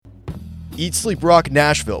Eat Sleep Rock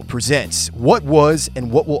Nashville presents What Was and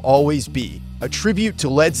What Will Always Be, a tribute to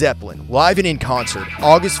Led Zeppelin, live and in concert,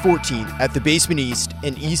 August 14th at the Basement East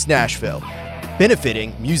in East Nashville,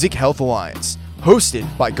 benefiting Music Health Alliance, hosted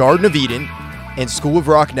by Garden of Eden and School of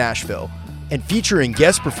Rock Nashville, and featuring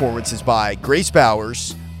guest performances by Grace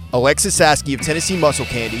Bowers, Alexis Saski of Tennessee Muscle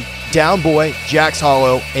Candy, Downboy, Jax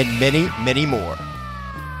Hollow, and many, many more.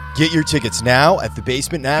 Get your tickets now at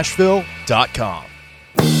thebasementnashville.com.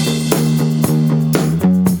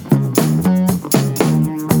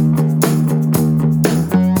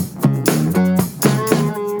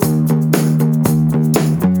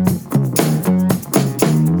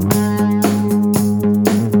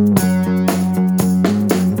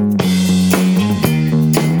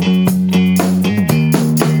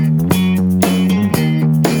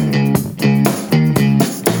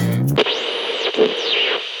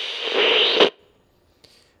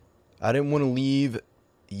 I didn't want to leave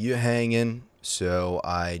you hanging, so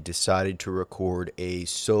I decided to record a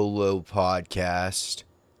solo podcast.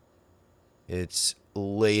 It's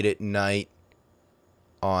late at night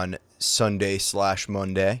on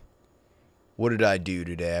Sunday/Monday. What did I do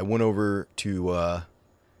today? I went over to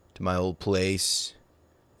my old place,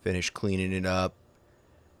 finished cleaning it up,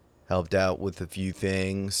 helped out with a few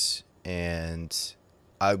things, and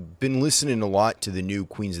I've been listening a lot to the new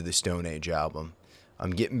Queens of the Stone Age album.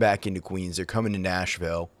 I'm getting back into Queens. They're coming to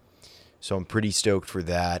Nashville, so I'm pretty stoked for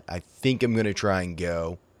that. I think I'm going to try and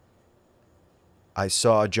go. I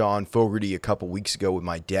saw John Fogerty a couple weeks ago with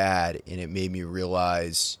my dad, and it made me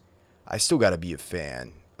realize I still got to be a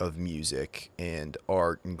fan of music and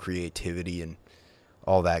art and creativity and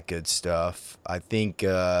all that good stuff. I think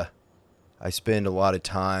I spend a lot of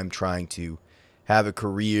time trying to have a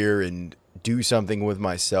career and do something with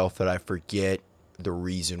myself that I forget the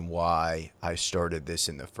reason why I started this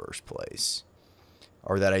in the first place,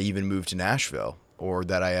 or that I even moved to Nashville, or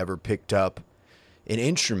that I ever picked up an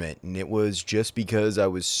instrument. And it was just because I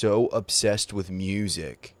was so obsessed with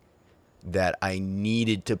music that I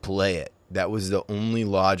needed to play it. That was the only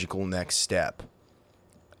logical next step.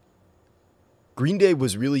 Green Day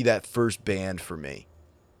was really that first band for me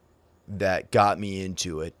that got me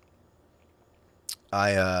into it.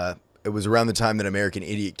 It was around the time that American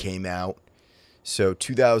Idiot came out. So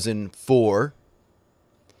 2004,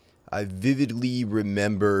 I vividly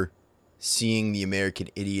remember seeing the American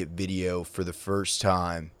Idiot video for the first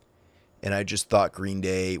time, and I just thought Green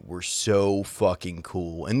Day were so fucking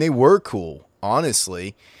cool. And they were cool,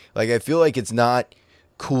 honestly. Like, I feel like it's not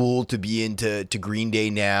cool to be into Green Day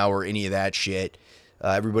now or any of that shit.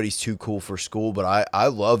 Everybody's too cool for school, but I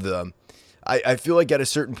love them. I feel like at a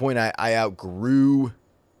certain point I outgrew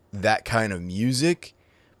that kind of music.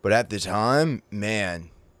 But at the time, man,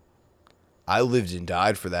 I lived and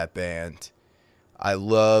died for that band. I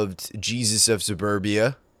loved Jesus of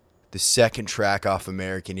Suburbia, the second track off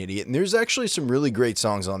American Idiot. And there's actually some really great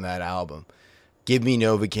songs on that album. Give Me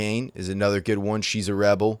Novocaine is another good one. She's a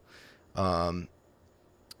Rebel.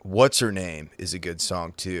 What's Her Name is a good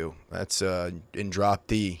song too. That's in Drop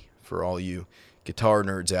D for all you guitar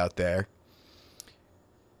nerds out there.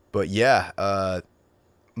 But yeah,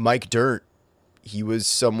 Mike Dirnt. He was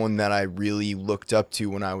someone that I really looked up to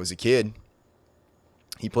when I was a kid.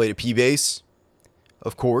 He played a P-bass,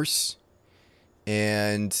 of course.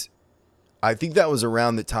 And I think that was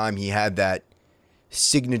around the time he had that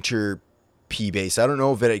signature P-bass. I don't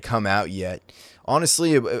know if it had come out yet.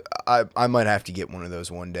 Honestly, I might have to get one of those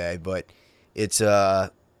one day. But it's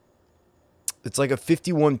like a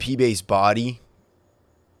 51 P-bass body,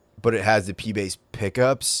 but it has the P-bass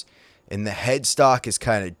pickups. And the headstock is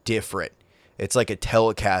kind of different. It's like a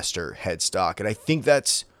Telecaster headstock, and I think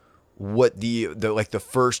that's what the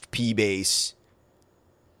first P-bass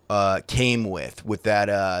came with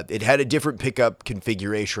that. It had a different pickup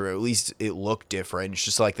configuration, or at least it looked different. It's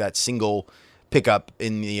just like that single pickup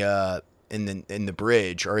in the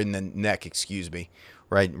bridge, or in the neck, excuse me,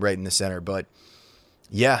 right in the center. But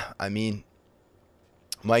yeah, I mean,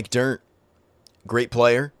 Mike Dirnt, great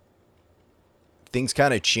player. Things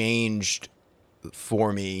kind of changed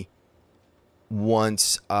for me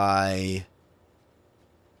once I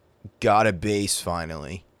got a bass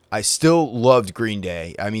finally. I still loved Green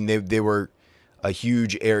Day. I mean, they were a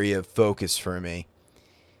huge area of focus for me.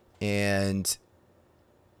 And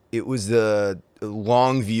it was the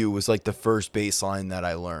Longview was like the first bass line that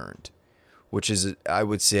I learned, which is, I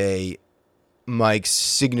would say, Mike's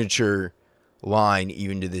signature line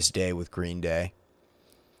even to this day with Green Day.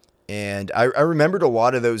 And I remembered a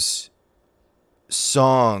lot of those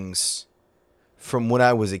songs from when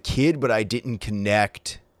I was a kid, but I didn't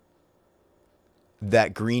connect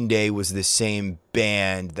that Green Day was the same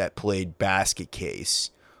band that played Basket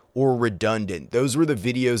Case or Redundant. Those were the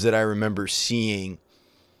videos that I remember seeing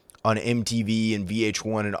on MTV and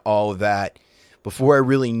VH1 and all of that before I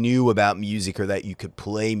really knew about music or that you could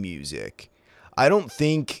play music. I don't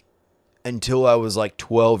think until I was like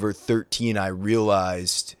 12 or 13 I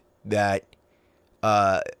realized that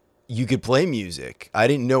you could play music. I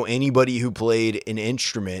didn't know anybody who played an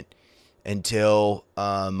instrument until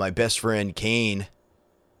my best friend Kane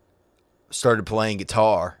started playing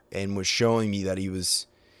guitar and was showing me that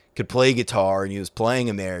could play guitar, and he was playing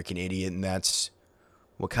American Idiot, and that's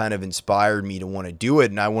what kind of inspired me to want to do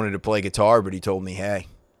it. And I wanted to play guitar, but he told me, hey,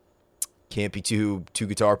 can't be two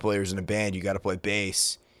guitar players in a band. You got to play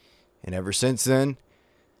bass. And ever since then,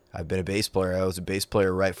 I've been a bass player. I was a bass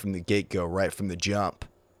player right from the get-go, right from the jump.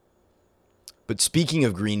 But speaking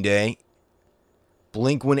of Green Day,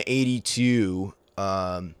 Blink-182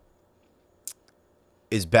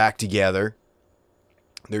 is back together.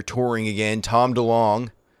 They're touring again. Tom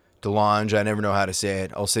DeLonge, I never know how to say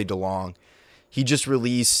it. I'll say DeLonge. He just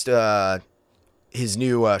released his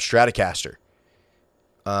new Stratocaster.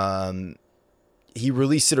 He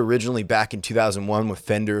released it originally back in 2001 with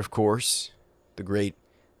Fender, of course, the great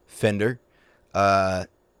Fender. But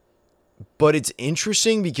it's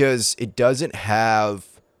interesting because it doesn't have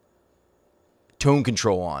tone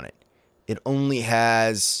control on it. It only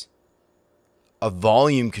has a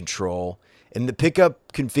volume control, and the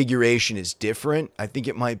pickup configuration is different. I think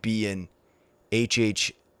it might be in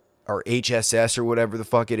HH or HSS or whatever the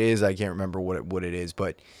fuck it is. I can't remember what it is,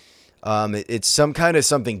 but it's some kind of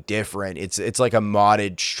something different. It's like a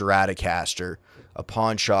modded Stratocaster, a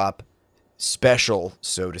pawn shop special,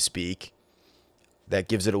 so to speak, that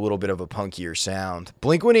gives it a little bit of a punkier sound.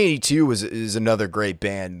 Blink-182 is another great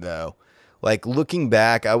band, though. Like, looking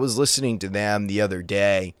back, I was listening to them the other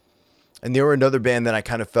day, and they were another band that I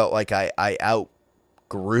kind of felt like I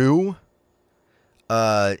outgrew.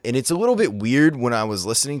 And it's a little bit weird when I was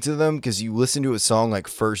listening to them, because you listen to a song like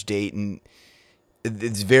First Date, and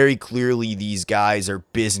it's very clearly these guys are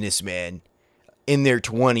businessmen in their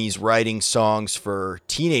 20s writing songs for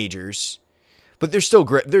teenagers. But they're still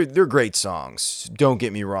great. They're great songs. Don't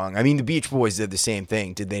get me wrong. I mean, the Beach Boys did the same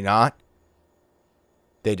thing, did they not?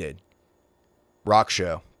 They did. Rock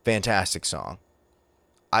Show, fantastic song.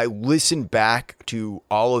 I listened back to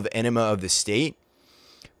all of Enema of the State.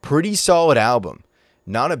 Pretty solid album.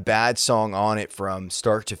 Not a bad song on it from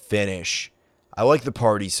start to finish. I like the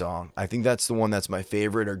Party song. I think that's the one that's my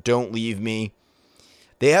favorite, or Don't Leave Me.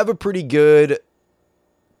 They have a pretty good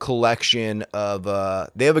collection of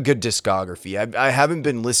they have a good discography. I haven't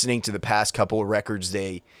been listening to the past couple of records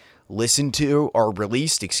they listened to or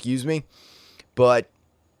released, but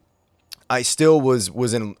I still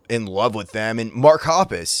was in love with them. And Mark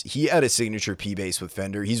Hoppus, he had a signature P bass with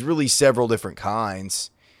Fender. He's released several different kinds,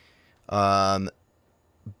 but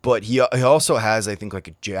he also has, I think, like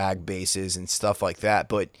a Jag basses and stuff like that.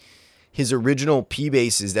 But his original P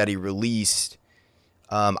basses that he released,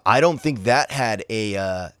 I don't think that had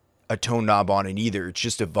a tone knob on it either. It's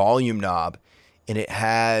just a volume knob, and it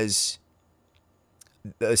has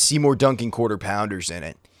Seymour Duncan quarter pounders in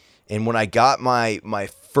it. And when I got my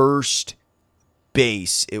first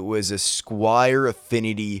bass, it was a Squier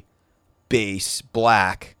Affinity bass,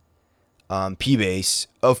 black, P bass,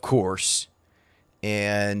 of course.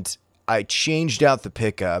 And I changed out the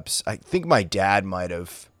pickups. I think my dad might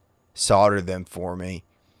have soldered them for me,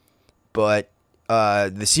 but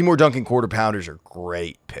the Seymour Duncan quarter pounders are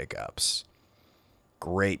great pickups.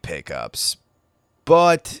 Great pickups.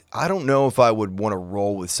 But I don't know if I would want to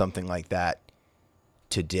roll with something like that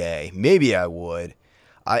today. Maybe I would.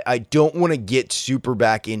 I don't want to get super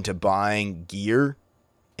back into buying gear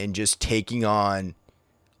and just taking on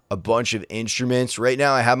a bunch of instruments. Right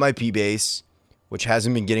now I have my P bass, which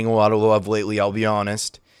hasn't been getting a lot of love lately, I'll be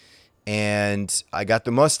honest. And I got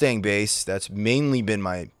the Mustang bass. That's mainly been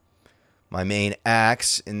my main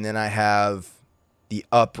axe. And then I have the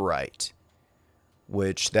Upright,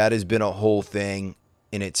 which that has been a whole thing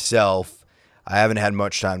in itself. I haven't had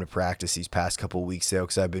much time to practice these past couple of weeks, though,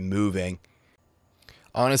 because I've been moving.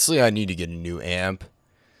 Honestly, I need to get a new amp.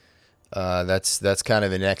 That's kind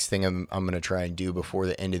of the next thing I'm going to try and do before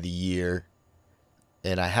the end of the year.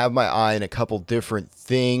 And I have my eye on a couple different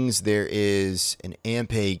things. There is an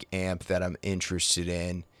Ampeg amp that I'm interested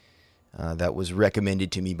in that was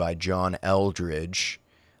recommended to me by John Eldridge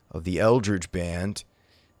of the Eldridge Band.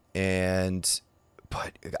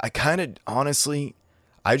 But I kind of, honestly,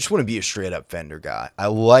 I just want to be a straight up Fender guy. I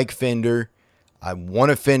like Fender. I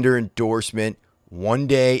want a Fender endorsement. One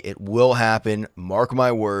day it will happen. Mark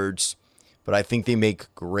my words. But I think they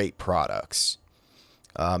make great products.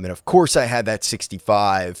 And of course I had that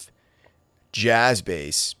 65 jazz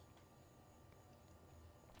bass,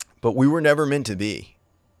 but we were never meant to be.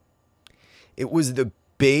 It was the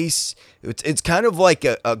bass. It's kind of like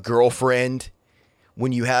a girlfriend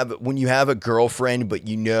when you have a girlfriend, but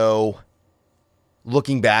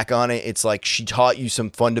looking back on it, it's like she taught you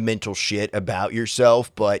some fundamental shit about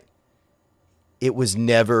yourself, but it was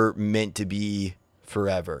never meant to be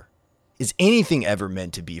forever. Is anything ever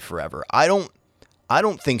meant to be forever? I don't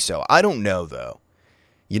think so. I don't know though.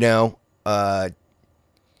 Are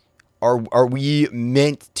we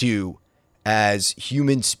meant to, as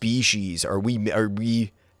human species? Are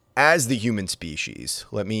we as the human species?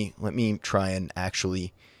 Let me try and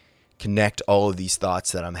actually connect all of these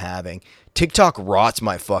thoughts that I'm having. TikTok rots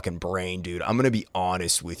my fucking brain, dude. I'm gonna be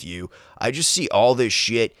honest with you. I just see all this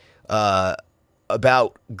shit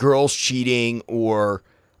about girls cheating or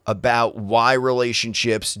about why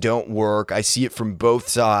relationships don't work. I see it from both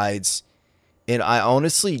sides. And I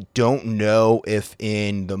honestly don't know if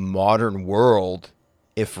in the modern world,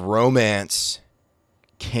 if romance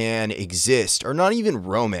can exist, or not even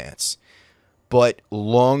romance, but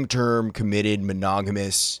long-term committed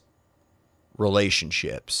monogamous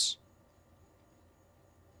relationships.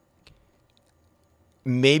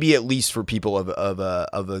 Maybe at least for people of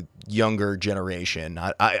a younger generation.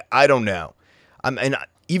 I don't know.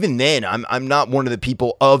 Even then, I'm not one of the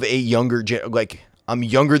people of a younger I'm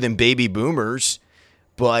younger than baby boomers,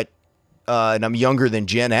 but and I'm younger than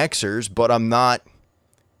Gen Xers, but I'm not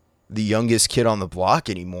the youngest kid on the block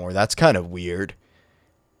anymore. That's kind of weird.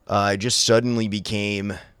 I just suddenly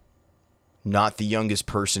became not the youngest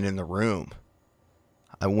person in the room.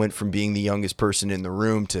 I went from being the youngest person in the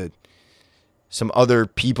room to some other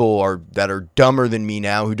people that are dumber than me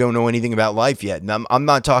now who don't know anything about life yet. And I'm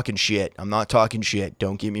not talking shit.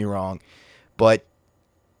 Don't get me wrong. But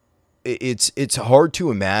it's hard to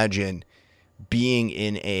imagine being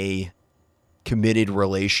in a committed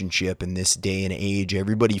relationship in this day and age.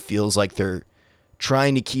 Everybody feels like they're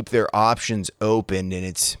trying to keep their options open, and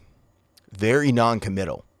it's very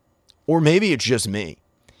non-committal. Or maybe it's just me.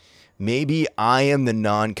 Maybe I am the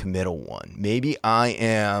non-committal one. Maybe I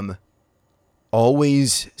am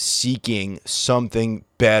always seeking something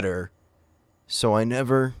better, so I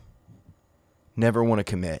never want to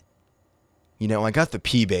commit. I got the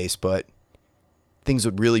P bass, but things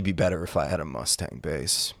would really be better if I had a Mustang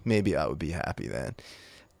bass. Maybe I would be happy then.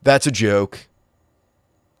 That's a joke.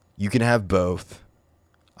 You can have both.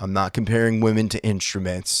 I'm not comparing women to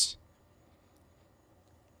instruments.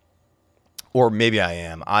 Or maybe I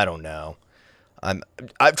am. I don't know.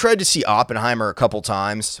 I've tried to see Oppenheimer a couple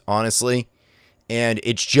times, honestly, and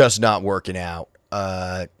it's just not working out.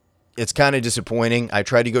 It's kind of disappointing. I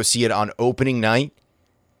tried to go see it on opening night,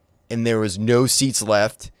 and there was no seats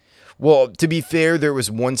left. Well, to be fair, there was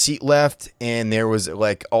one seat left, and there was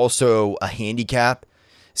also a handicap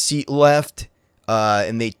seat left.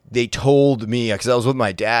 And they told me, because I was with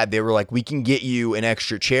my dad, they were like, we can get you an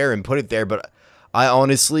extra chair and put it there. But I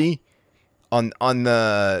honestly, on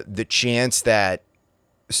the chance that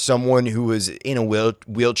someone who was in a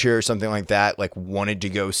wheelchair or something like that, wanted to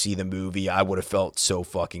go see the movie, I would have felt so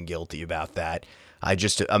fucking guilty about that. I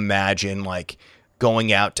just imagine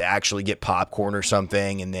going out to actually get popcorn or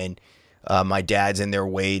something, and then my dad's in there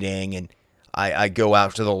waiting, and I go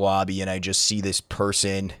out to the lobby and I just see this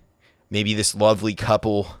person, maybe this lovely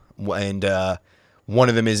couple, and one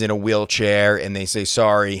of them is in a wheelchair, and they say,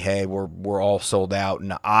 sorry, hey, we're all sold out,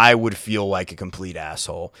 and I would feel like a complete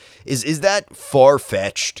asshole. Is that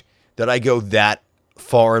far-fetched that I go that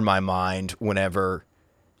far in my mind whenever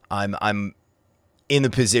I'm in the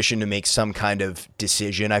position to make some kind of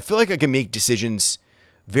decision? I feel like I can make decisions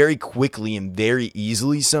very quickly and very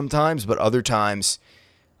easily sometimes, but other times,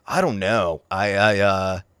 I don't know.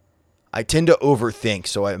 I tend to overthink,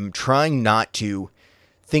 so I'm trying not to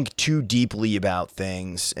think too deeply about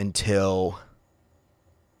things until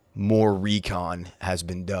more recon has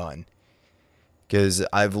been done. Because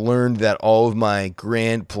I've learned that all of my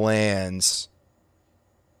grand plans,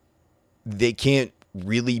 they can't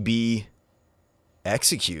really be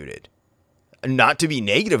executed. Not to be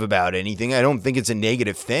negative about anything. I don't think it's a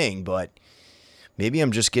negative thing, but maybe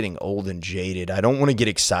I'm just getting old and jaded. I don't want to get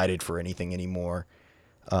excited for anything anymore.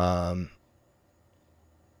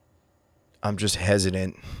 I'm just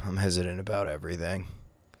hesitant. I'm hesitant about everything.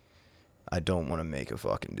 I don't want to make a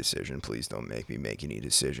fucking decision. Please don't make me make any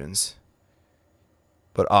decisions.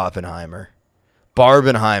 But Oppenheimer.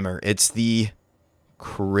 Barbenheimer. It's the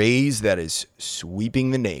craze that is sweeping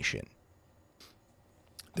the nation.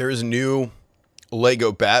 There is a new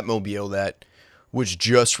Lego Batmobile that was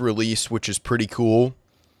just released, which is pretty cool.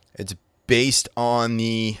 It's based on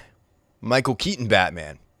the Michael Keaton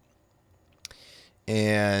Batman.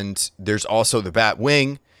 And there's also the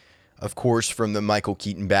Batwing, of course, from the Michael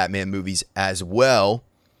Keaton Batman movies as well.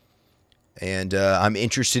 And I'm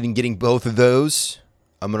interested in getting both of those.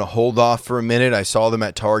 I'm going to hold off for a minute. I saw them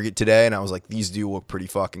at Target today, and I was like, these do look pretty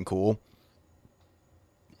fucking cool.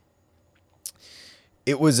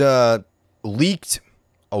 It was leaked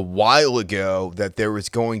a while ago that there was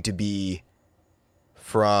going to be,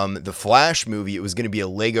 from the Flash movie, it was going to be a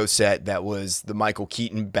Lego set that was the Michael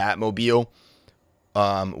Keaton Batmobile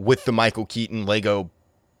with the Michael Keaton Lego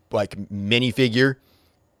like minifigure,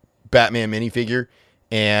 Batman minifigure,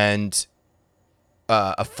 and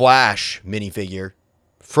a Flash minifigure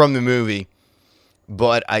from the movie.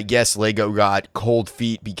 But I guess Lego got cold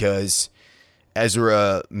feet because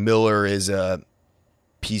Ezra Miller is a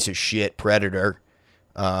piece of shit predator,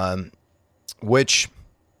 which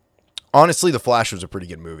honestly, The Flash was a pretty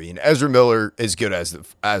good movie, and Ezra Miller is good as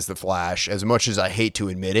the Flash, as much as I hate to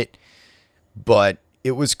admit it. But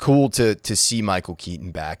it was cool to see Michael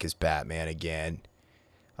Keaton back as Batman again.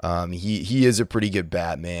 He is a pretty good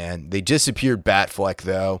Batman. They disappeared Batfleck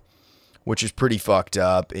though, which is pretty fucked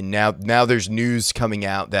up. And now there's news coming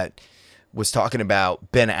out that was talking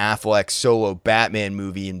about Ben Affleck's solo Batman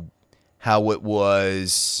movie and how it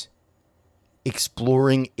was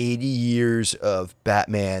exploring 80 years of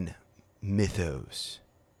Batman mythos,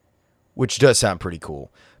 which does sound pretty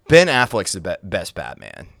cool. Ben Affleck's the best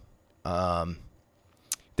Batman.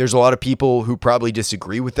 There's a lot of people who probably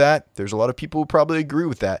disagree with that. There's a lot of people who probably agree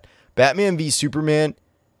with that. Batman v Superman,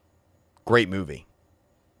 great movie.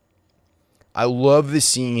 I love the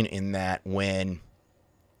scene in that when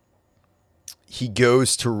he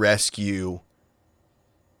goes to rescue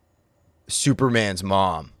Superman's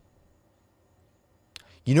mom.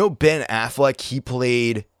 You know, Ben Affleck, he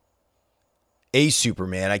played a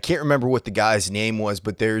Superman. I can't remember what the guy's name was,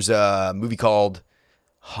 but there's a movie called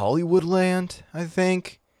Hollywoodland, I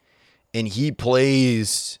think. And he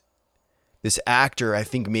plays this actor, I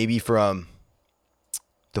think maybe from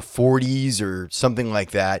the 40s or something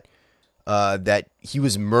like that, that he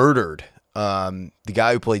was murdered. The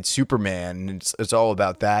guy who played Superman, and it's all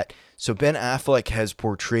about that. So Ben Affleck has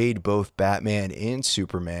portrayed both Batman and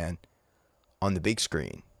Superman on the big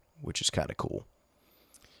screen, which is kind of cool.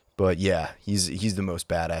 But yeah, he's the most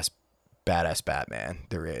badass Batman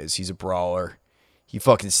there is. He's a brawler. He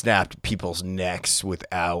fucking snapped people's necks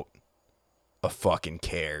without a fucking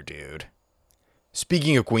care, dude.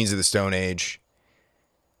 Speaking of Queens of the Stone Age,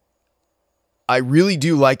 I really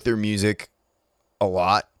do like their music a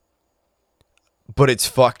lot, but it's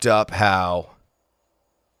fucked up how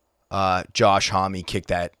Josh Homme kicked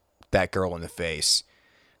that girl in the face.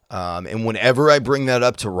 And whenever I bring that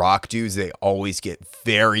up to rock dudes, they always get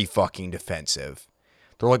very fucking defensive.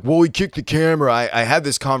 They're like, well, he kicked the camera. I had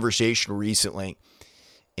this conversation recently,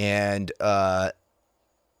 and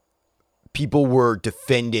people were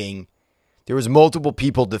defending. There was multiple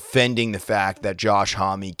people defending the fact that Josh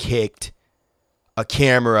Homme kicked a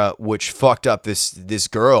camera, which fucked up this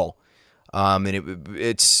girl. And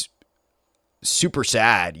it's super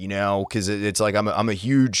sad, you know, because it's like I'm a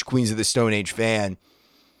huge Queens of the Stone Age fan.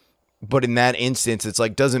 But in that instance, it's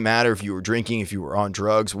like, doesn't matter if you were drinking, if you were on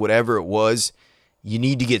drugs, whatever it was, you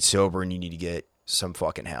need to get sober and you need to get some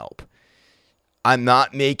fucking help. I'm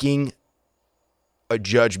not making a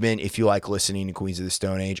judgment if you like listening to Queens of the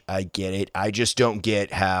Stone Age. I get it. I just don't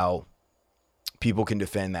get how people can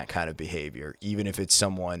defend that kind of behavior, even if it's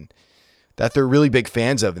someone that they're really big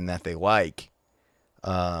fans of and that they like.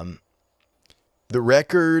 The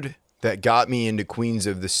record that got me into Queens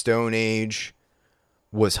of the Stone Age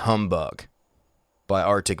was Humbug by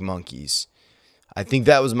Arctic Monkeys. I think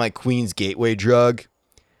that was my Queen's gateway drug.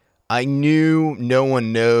 I knew No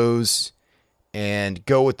One Knows and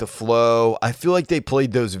Go With The Flow. I feel like they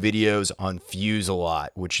played those videos on Fuse a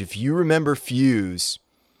lot, which if you remember Fuse,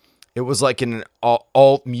 it was like an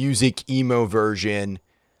alt music emo version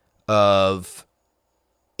of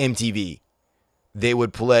MTV. They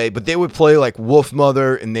would play like Wolf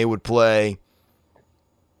Mother, and they would play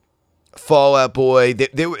Fall Out Boy.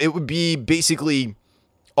 It would be basically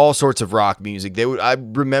all sorts of rock music. I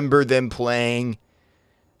remember them playing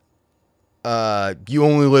You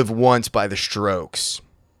Only Live Once by The Strokes,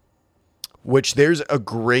 which there's a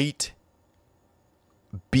great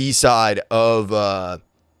B-side of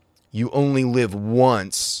You Only Live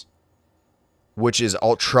Once, which is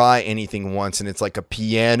I'll Try Anything Once, and it's like a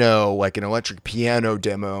piano, like an electric piano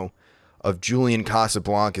demo of Julian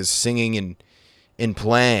Casablancas singing and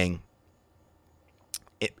playing.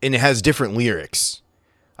 And it has different lyrics.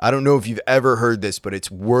 I don't know if you've ever heard this, but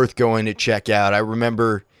it's worth going to check out. I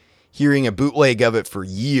remember hearing a bootleg of it for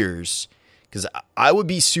years, because I would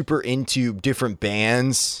be super into different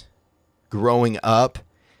bands growing up,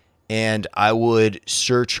 and I would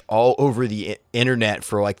search all over the internet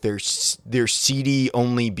for like their CD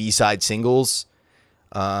only B-side singles.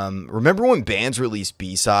 Remember when bands released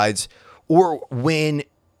B-sides, or when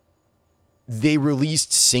they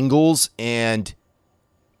released singles and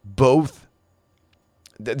both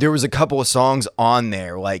there was a couple of songs on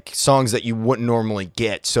there, like songs that you wouldn't normally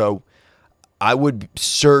get. So I would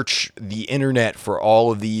search the internet for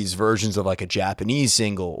all of these versions of like a Japanese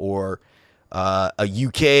single or a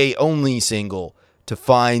UK only single to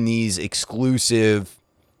find these exclusive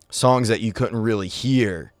songs that you couldn't really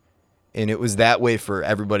hear. And it was that way for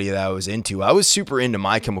everybody that I was into. I was super into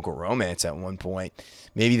My Chemical Romance at one point.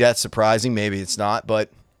 Maybe that's surprising, maybe it's not,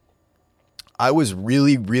 but I was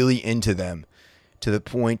really, really into them to the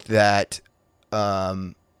point that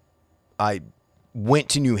I went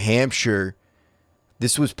to New Hampshire.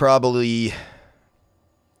 This was probably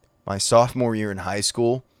my sophomore year in high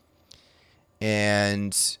school,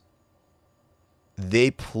 and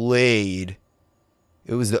they played.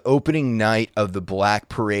 It was the opening night of the Black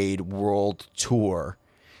Parade World Tour.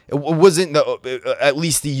 It wasn't at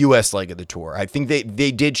least the U.S. leg of the tour. I think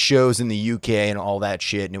they did shows in the U.K. and all that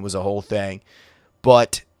shit, and it was a whole thing.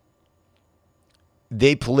 But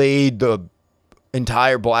they played the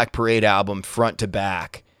entire Black Parade album front to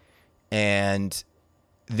back, and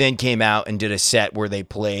then came out and did a set where they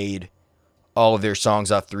played all of their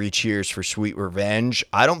songs off Three Cheers for Sweet Revenge.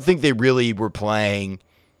 I don't think they really were playing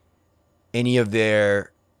any of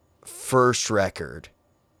their first record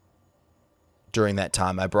during that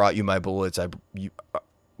time. I Brought You My Bullets.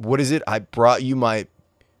 What is it? I brought you my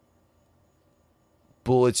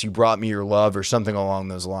bullets, you brought me your love, or something along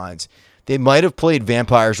those lines. They might have played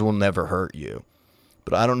Vampires Will Never Hurt You,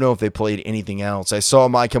 but I don't know if they played anything else. I saw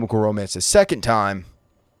My Chemical Romance a second time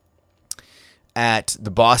at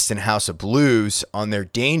the Boston House of Blues on their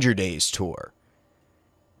Danger Days tour.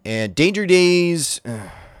 And Danger Days,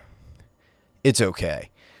 it's okay.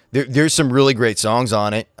 There's some really great songs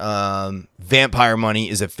on it. Vampire Money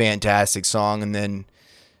is a fantastic song. And then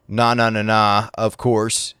Na Na Na Na, of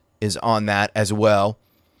course, is on that as well.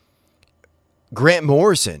 Grant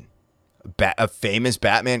Morrison, a famous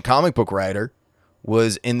Batman comic book writer,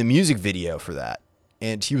 was in the music video for that.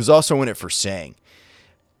 And he was also in it for Sing.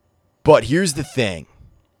 But here's the thing.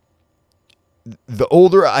 The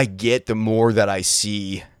older I get, the more that I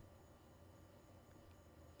see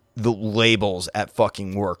the labels at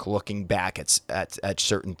fucking work looking back at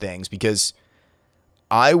certain things, because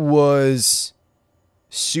I was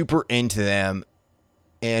super into them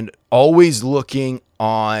and always looking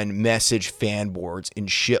on message fan boards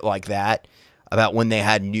and shit like that about when they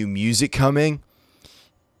had new music coming.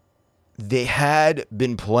 They had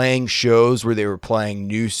been playing shows where they were playing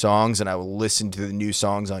new songs, and I would listen to the new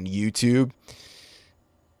songs on YouTube.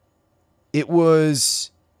 It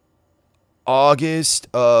was August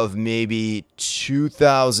of maybe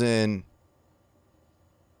 2000,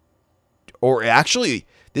 or actually,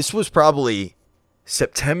 this was probably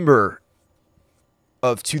September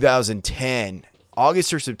of 2010,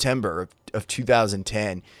 August or September of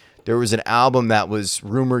 2010. There was an album that was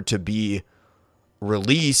rumored to be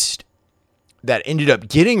released that ended up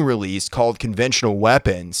getting released called Conventional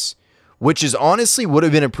Weapons, which is honestly would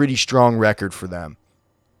have been a pretty strong record for them.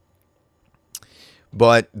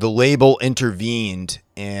 But the label intervened,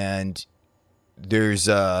 and there's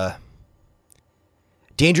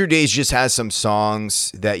Danger Days just has some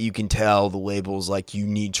songs that you can tell the label's like, you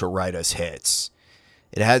need to write us hits.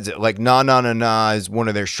 It has, like, Na Na Na Na is one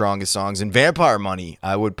of their strongest songs, and Vampire Money,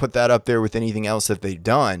 I would put that up there with anything else that they've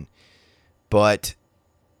done. But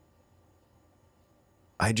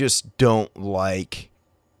I just don't like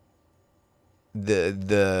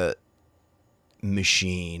the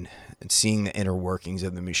machine and seeing the inner workings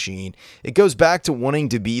of the machine. It goes back to wanting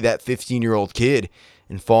to be that 15-year-old kid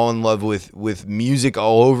and fall in love with music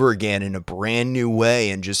all over again in a brand new way,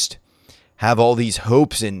 and just have all these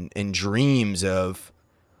hopes and dreams of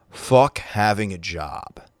fuck having a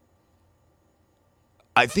job.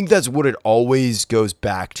 I think that's what it always goes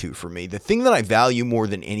back to for me. The thing that I value more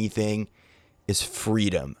than anything is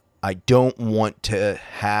freedom. I don't want to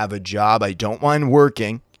have a job. I don't mind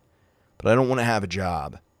working, but I don't want to have a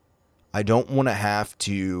job. I don't want to have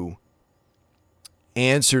to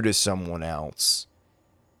answer to someone else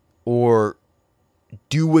or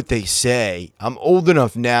do what they say. I'm old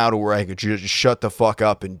enough now to where I could just shut the fuck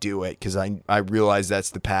up and do it, because I realize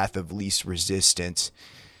that's the path of least resistance.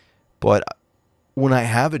 But when I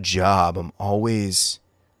have a job, I'm always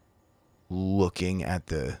looking at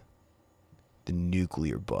the the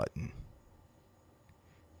nuclear button.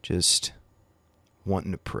 Just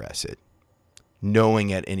wanting to press it.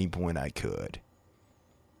 Knowing at any point I could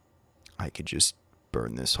just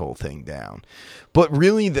burn this whole thing down. But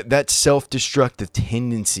really, that self-destructive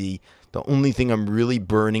tendency, the only thing I'm really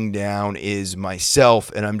burning down is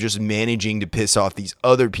myself, and I'm just managing to piss off these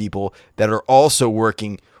other people that are also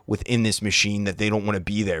working within this machine that they don't want to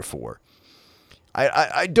be there for.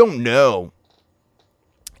 I don't know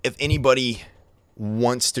if anybody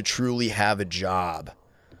wants to truly have a job.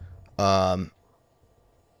 Why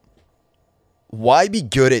be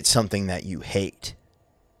good at something that you hate?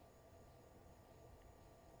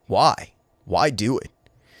 Why? Why do it?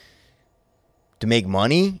 To make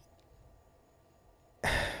money?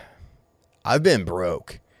 I've been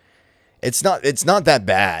broke. It's not that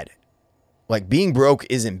bad. Like, being broke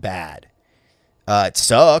isn't bad. It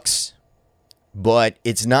sucks, but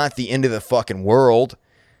it's not the end of the fucking world.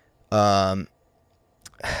 But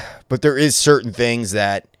there is certain things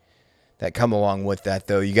that come along with that,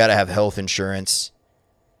 though. You got to have health insurance.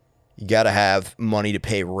 You got to have money to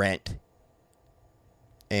pay rent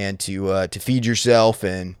and to feed yourself,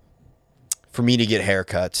 and for me to get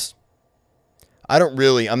haircuts.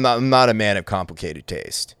 I'm not a man of complicated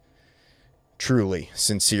taste. Truly,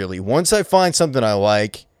 sincerely. Once I find something I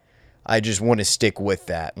like, I just want to stick with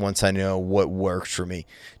that once I know what works for me.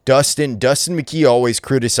 Dustin McKee always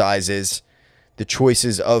criticizes the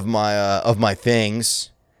choices of my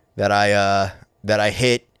things that I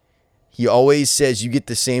hit. He always says you get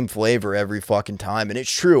the same flavor every fucking time, and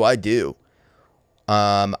it's true, I do.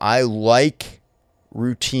 I like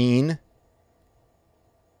routine,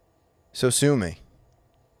 so sue me.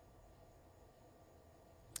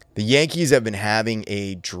 The Yankees have been having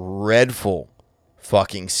a dreadful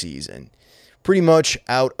fucking season. Pretty much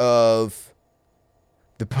out of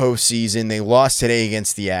the postseason. They lost today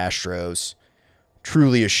against the Astros.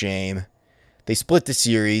 Truly a shame. They split the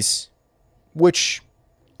series, which,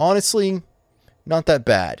 honestly, not that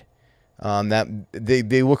bad. That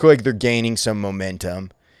they look like they're gaining some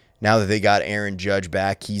momentum now that they got Aaron Judge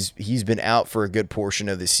back. He's been out for a good portion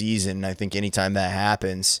of the season. I think anytime that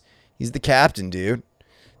happens, he's the captain, dude.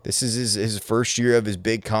 This is his first year of his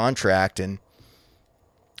big contract, and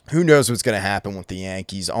who knows what's going to happen with the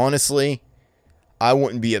Yankees. Honestly, I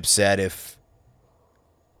wouldn't be upset if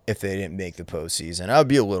they didn't make the postseason. I would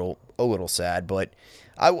be a little sad, but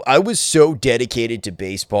I was so dedicated to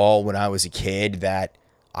baseball when I was a kid that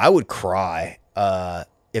I would cry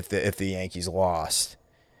if the Yankees lost.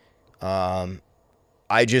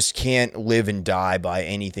 I just can't live and die by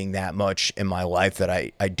anything that much in my life that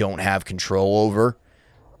I don't have control over.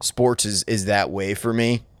 Sports is that way for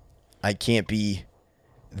me. I can't be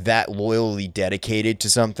that loyally dedicated to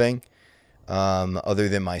something other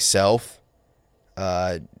than myself.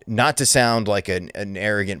 Not to sound like an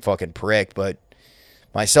arrogant fucking prick, but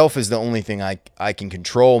myself is the only thing I can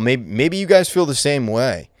control. Maybe you guys feel the same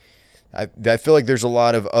way. I feel like there's a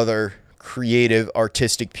lot of other creative,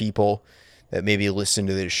 artistic people that maybe listen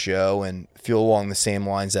to this show and feel along the same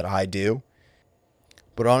lines that I do.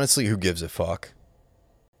 But honestly, who gives a fuck?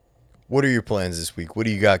 What are your plans this week? What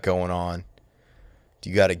do you got going on? Do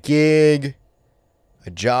you got a gig,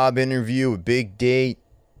 a job interview, a big date?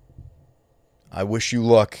 I wish you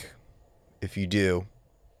luck if you do.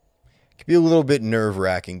 It can be a little bit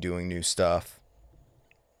nerve-wracking doing new stuff.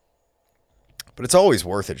 But it's always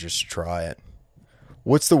worth it just to try it.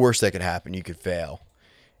 What's the worst that could happen? You could fail.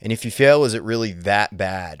 And if you fail, is it really that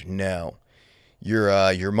bad? No.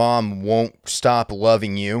 Your mom won't stop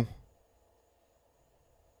loving you.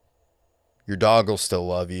 Your dog will still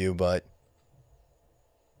love you, but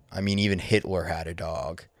I mean, even Hitler had a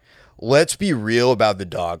dog. Let's be real about the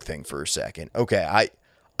dog thing for a second. Okay,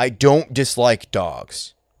 I don't dislike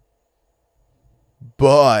dogs.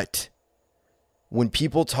 But when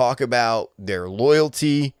people talk about their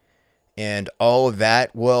loyalty and all of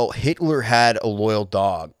that, well, Hitler had a loyal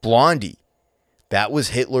dog, Blondie. That was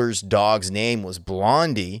Hitler's dog's name, was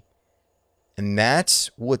Blondie. And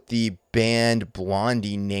that's what the band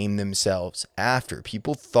Blondie named themselves after.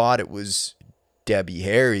 People thought it was Debbie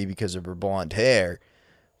Harry because of her blonde hair.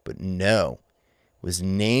 But no, it was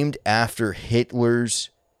named after Hitler's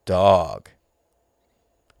dog.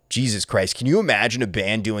 Jesus Christ, can you imagine a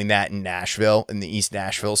band doing that in Nashville, in the East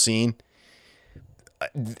Nashville scene?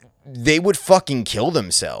 They would fucking kill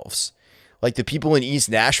themselves. Like, the people in East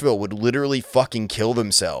Nashville would literally fucking kill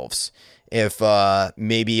themselves if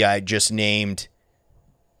maybe I just named,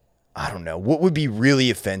 I don't know, what would be really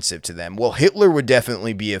offensive to them? Well, Hitler would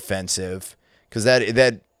definitely be offensive, because that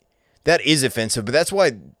is offensive, but that's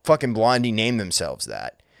why fucking Blondie named themselves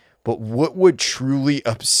that. But what would truly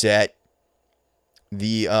upset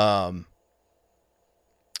the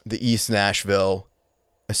East Nashville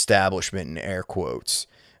establishment in air quotes.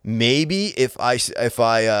 Maybe if I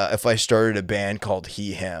started a band called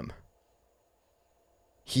He Him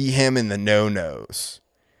and the No Nos.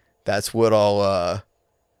 That's what I'll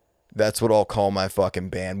call my fucking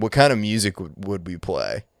band. What kind of music would we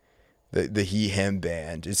play? The He Him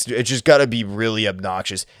band. It's just got to be really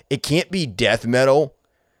obnoxious. It can't be death metal,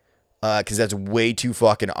 because that's way too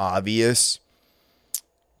fucking obvious.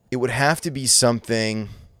 It would have to be something.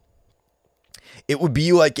 It would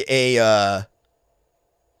be like a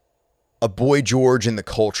Boy George and the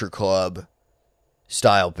Culture Club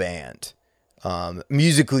style band,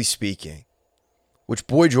 musically speaking. Which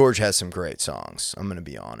Boy George has some great songs, I'm going to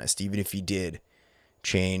be honest. Even if he did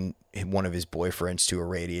chain one of his boyfriends to a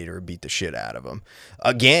radiator or beat the shit out of him.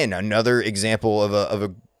 Again, another example of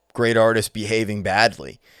a great artist behaving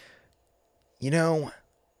badly. You know,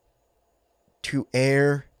 to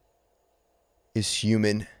err is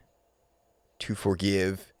human. To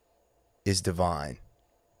forgive is divine.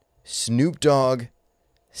 Snoop Dogg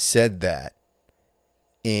said that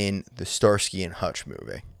in the Starsky and Hutch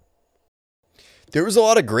movie. There was a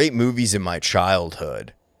lot of great movies in my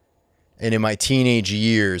childhood and in my teenage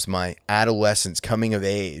years, my adolescence, coming of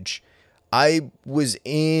age. I was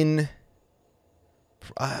in,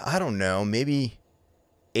 I don't know, maybe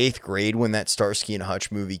 8th grade when that Starsky and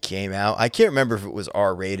Hutch movie came out. I can't remember if it was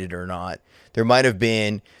R-rated or not. There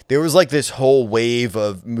was like this whole wave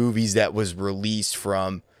of movies that was released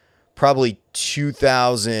from probably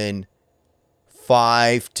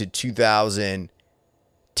 2005 to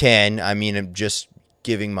 2010. I mean, I'm just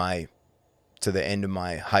giving to the end of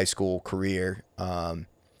my high school career,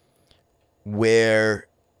 where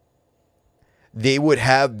there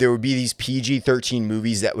would be these PG-13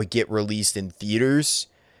 movies that would get released in theaters,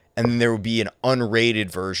 and then there would be an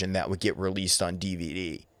unrated version that would get released on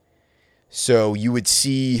DVD. So you would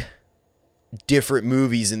see different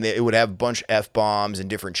movies, and it would have a bunch of F-bombs and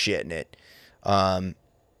different shit in it. But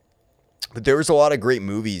there was a lot of great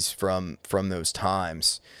movies from those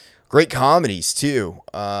times. Great comedies, too.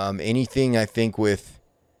 Anything, I think, with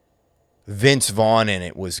Vince Vaughn in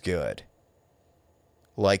it was good.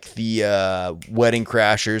 Like the Wedding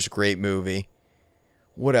Crashers, great movie.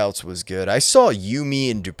 What else was good? I saw You, Me,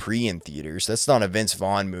 and Dupree in theaters. That's not a Vince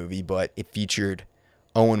Vaughn movie, but it featured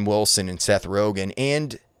Owen Wilson and Seth Rogen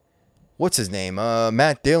and, what's his name?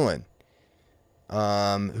 Matt Dillon,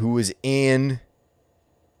 who was in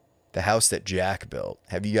The House That Jack Built.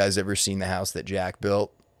 Have you guys ever seen The House That Jack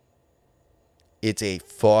Built? It's a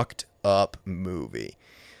fucked up movie.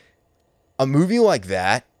 A movie like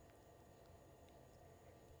that,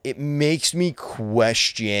 it makes me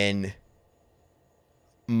question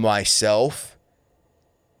myself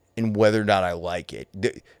and whether or not I like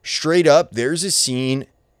it. Straight up, there's a scene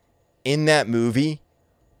in that movie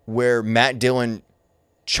where Matt Dillon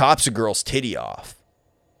chops a girl's titty off.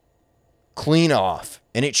 Clean off.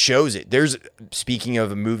 And it shows it. Speaking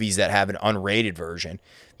of movies that have an unrated version,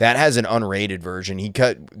 that has an unrated version.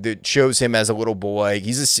 That shows him as a little boy.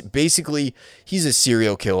 He's a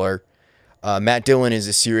serial killer. Matt Dillon is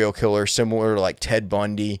a serial killer, similar to like Ted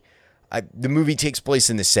Bundy. The movie takes place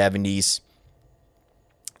in the 70s.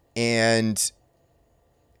 And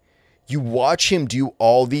you watch him do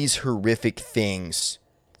all these horrific things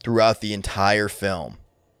throughout the entire film.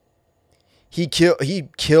 He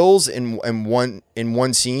kills in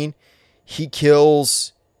one scene. He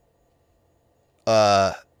kills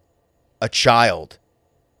a child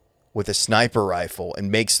with a sniper rifle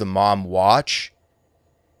and makes the mom watch,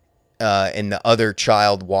 and the other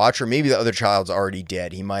child watch, or maybe the other child's already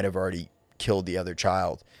dead. He might have already killed the other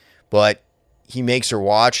child, but he makes her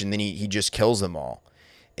watch, and then he just kills them all.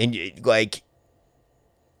 And it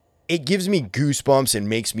gives me goosebumps and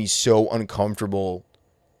makes me so uncomfortable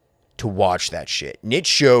to watch that shit. And it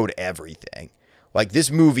showed everything. Like, this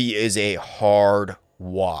movie is a hard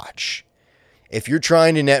watch. If you're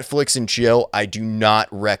trying to Netflix and chill, I do not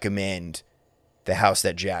recommend The House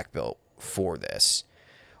That Jack Built for this.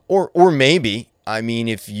 Or maybe, I mean,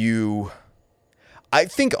 I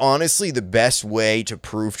think honestly the best way to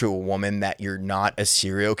prove to a woman that you're not a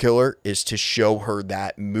serial killer is to show her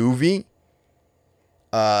that movie,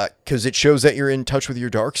 because it shows that you're in touch with your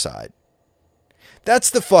dark side.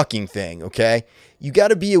 That's the fucking thing, okay? You got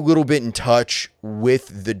to be a little bit in touch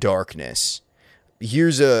with the darkness.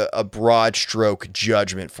 Here's a broad stroke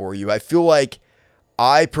judgment for you. I feel like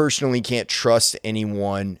I personally can't trust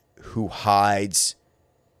anyone who hides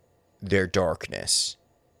their darkness.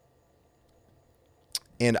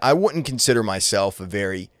 And I wouldn't consider myself a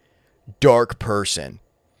very dark person.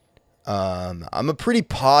 I'm a pretty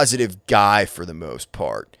positive guy for the most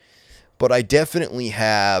part, but I definitely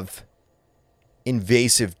have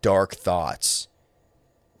invasive dark thoughts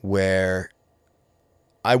where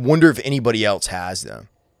I wonder if anybody else has them.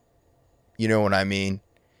 You know what I mean?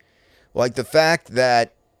 Like the fact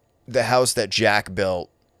that the house that Jack built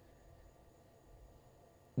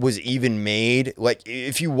was even made. Like,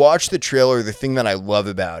 if you watch the trailer, the thing that I love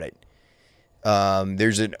about it,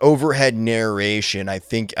 there's an overhead narration. I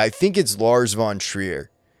think it's Lars von Trier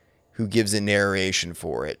who gives a narration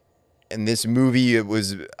for it. And this movie,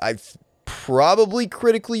 I probably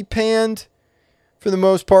critically panned for the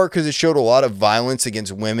most part because it showed a lot of violence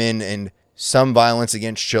against women and some violence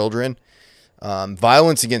against children.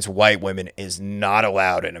 Violence against white women is not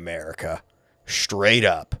allowed in America. Straight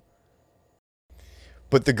up.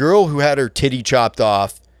 But the girl who had her titty chopped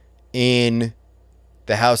off in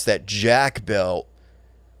the house that Jack built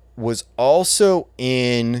was also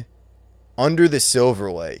in Under the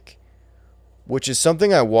Silver Lake, which is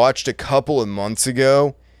something I watched a couple of months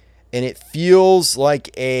ago, and it feels like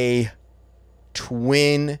a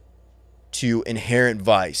twin to Inherent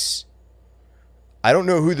Vice. I don't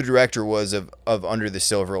know who the director was of Under the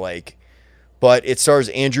Silver Lake, but it stars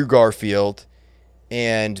Andrew Garfield,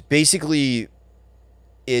 and basically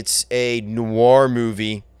it's a noir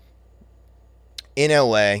movie in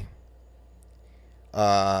LA,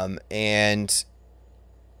 and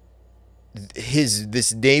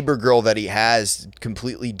this neighbor girl that he has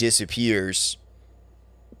completely disappears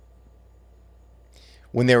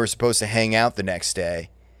when they were supposed to hang out the next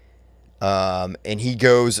day, and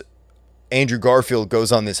Andrew Garfield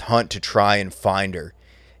goes on this hunt to try and find her,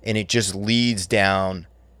 and it just leads down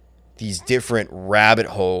these different rabbit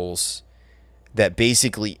holes that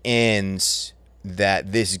basically ends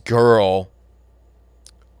that this girl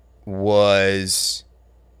was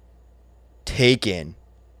taken,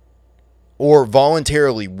 or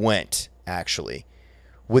voluntarily went, actually,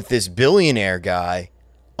 with this billionaire guy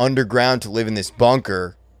underground to live in this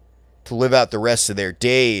bunker to live out the rest of their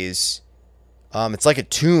days. It's like a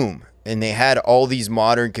tomb, and they had all these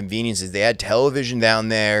modern conveniences. They had television down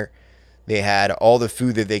there. They had all the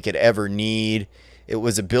food that they could ever need. It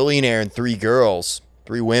was a billionaire and three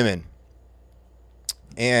women.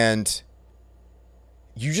 And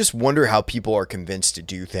you just wonder how people are convinced to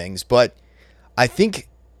do things. But I think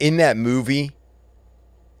in that movie,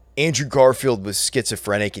 Andrew Garfield was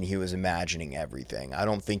schizophrenic and he was imagining everything. I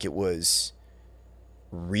don't think it was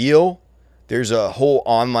real. There's a whole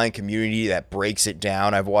online community that breaks it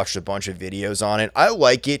down. I've watched a bunch of videos on it. I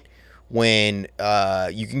like it when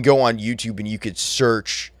you can go on YouTube and you could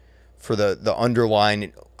search for the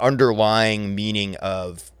underlying meaning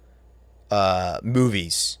of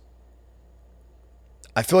movies.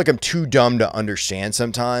 I feel like I'm too dumb to understand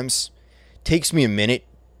sometimes. It takes me a minute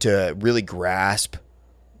to really grasp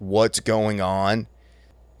what's going on.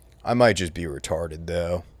 I might just be retarded,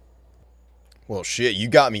 though. Well, shit, you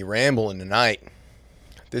got me rambling tonight.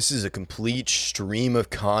 This is a complete stream of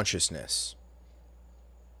consciousness.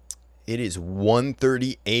 It is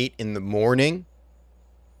 1:38 in the morning.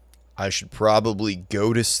 I should probably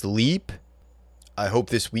go to sleep. I hope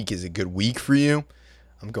this week is a good week for you.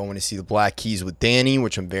 I'm going to see the Black Keys with Danny,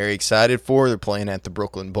 which I'm very excited for. They're playing at the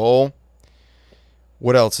Brooklyn Bowl.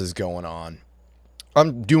 What else is going on?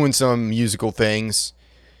 I'm doing some musical things.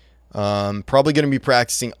 Probably going to be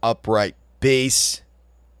practicing upright bass,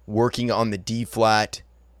 working on the D-flat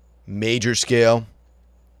major scale.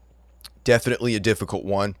 Definitely a difficult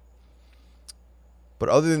one. But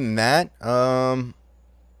other than that,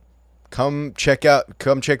 come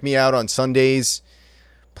check me out on Sundays,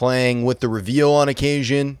 playing with the Reveal on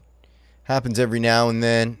occasion. Happens every now and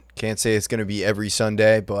then. Can't say it's going to be every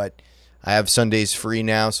Sunday, but I have Sundays free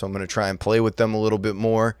now, so I'm going to try and play with them a little bit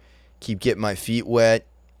more. Keep getting my feet wet.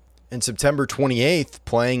 And September 28th,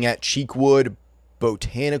 playing at Cheekwood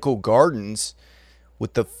Botanical Gardens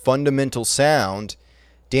with the Fundamental Sound.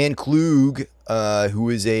 Dan Klug, who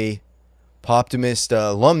is a Poptimist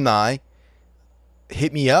alumni,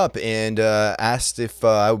 hit me up and asked if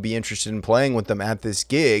I would be interested in playing with them at this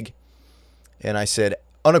gig. And I said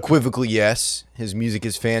unequivocally yes. His music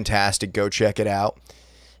is fantastic. Go check it out.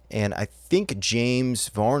 And I think James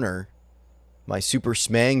Varner, my super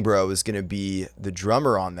smang bro, is going to be the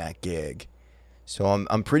drummer on that gig. So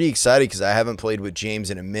I'm pretty excited because I haven't played with James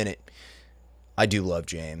in a minute. I do love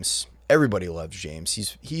James. Everybody loves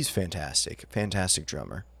James. He's fantastic. Fantastic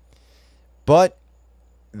drummer. But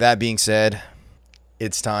that being said,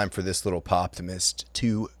 it's time for this little Poptimist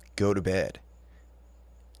to go to bed.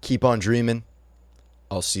 Keep on dreaming.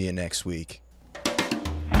 I'll see you next week.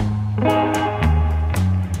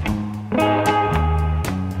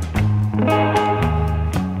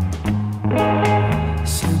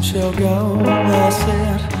 you're gone, I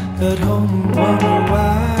sit at home and wonder why.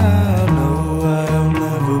 I know I'll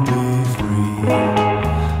never be free,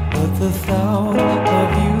 but the thought of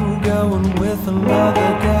you going with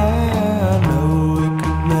another guy, I know it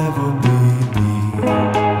could never be me.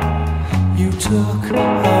 You took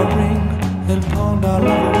our ring and pawned our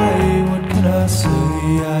love away. What can I say?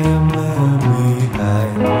 I am left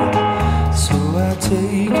behind. So I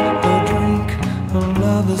take a drink,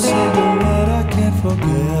 another cigarette. I can't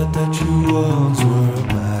forget that you once were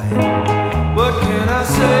mine. What can I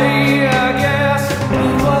say? I guess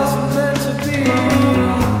it wasn't meant to be.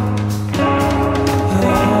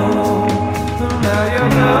 Oh, now you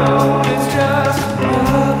know it's just your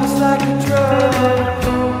love is like a drug.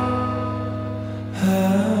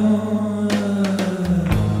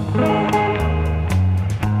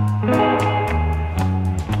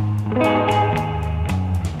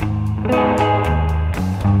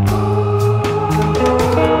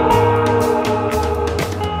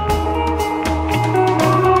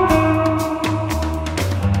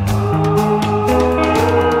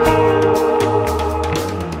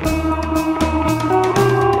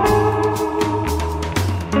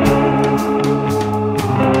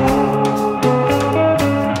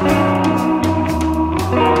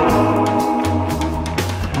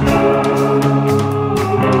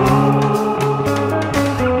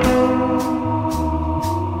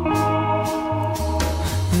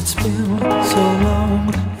 It's been so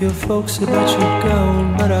long, your folks say that you're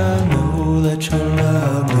gone, but I know that you're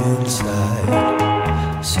loved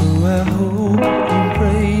inside. So I hope and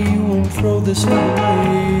pray you won't throw this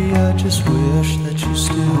away. I just wish that you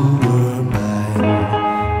still were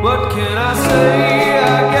mine. What can I say?